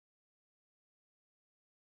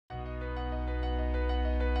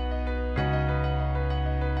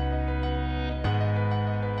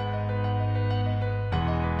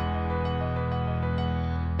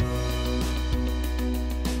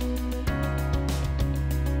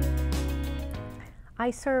I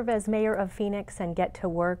serve as mayor of Phoenix and get to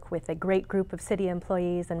work with a great group of city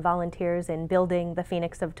employees and volunteers in building the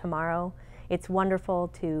Phoenix of tomorrow. It's wonderful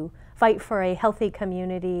to fight for a healthy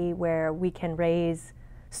community where we can raise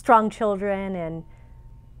strong children and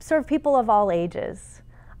serve people of all ages.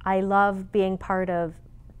 I love being part of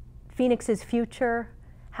Phoenix's future.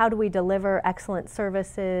 How do we deliver excellent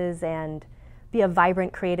services and be a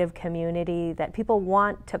vibrant, creative community that people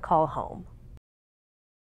want to call home?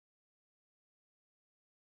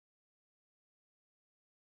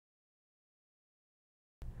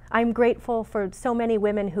 I'm grateful for so many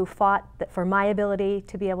women who fought for my ability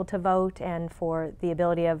to be able to vote and for the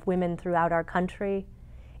ability of women throughout our country.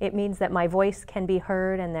 It means that my voice can be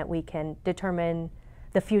heard and that we can determine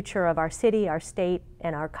the future of our city, our state,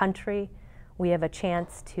 and our country. We have a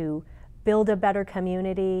chance to build a better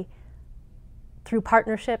community through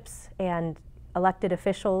partnerships and elected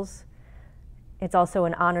officials. It's also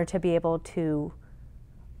an honor to be able to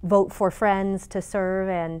vote for friends to serve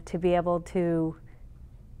and to be able to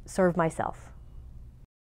serve myself.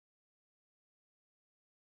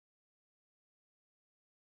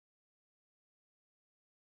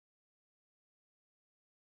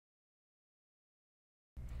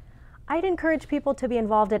 I'd encourage people to be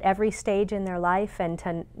involved at every stage in their life and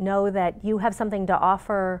to know that you have something to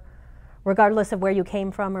offer regardless of where you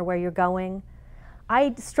came from or where you're going.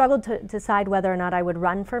 I struggled to decide whether or not I would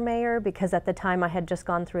run for mayor because at the time I had just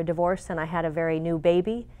gone through a divorce and I had a very new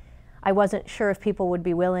baby. I wasn't sure if people would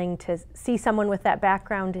be willing to see someone with that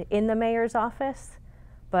background in the mayor's office,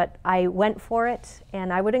 but I went for it,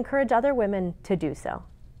 and I would encourage other women to do so.